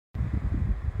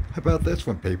How about this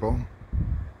one, people?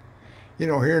 You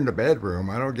know, here in the bedroom,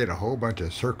 I don't get a whole bunch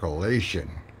of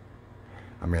circulation.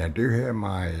 I mean, I do have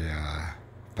my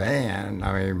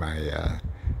my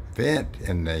vent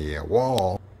in the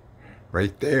wall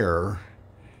right there.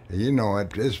 And, you know,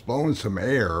 it is blowing some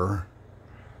air,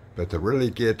 but to really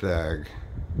get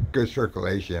good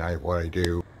circulation, what I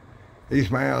do, use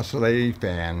my oscillating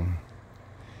fan,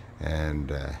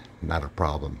 and not a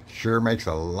problem. Sure makes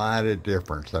a lot of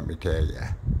difference, let me tell you.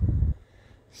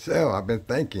 So I've been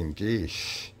thinking,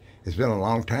 geez, it's been a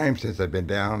long time since I've been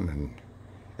down and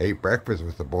ate breakfast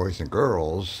with the boys and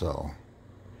girls, so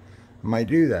I might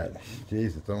do that.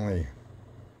 Geez, it's only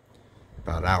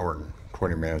about an hour and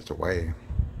 20 minutes away.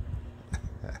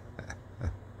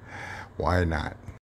 Why not?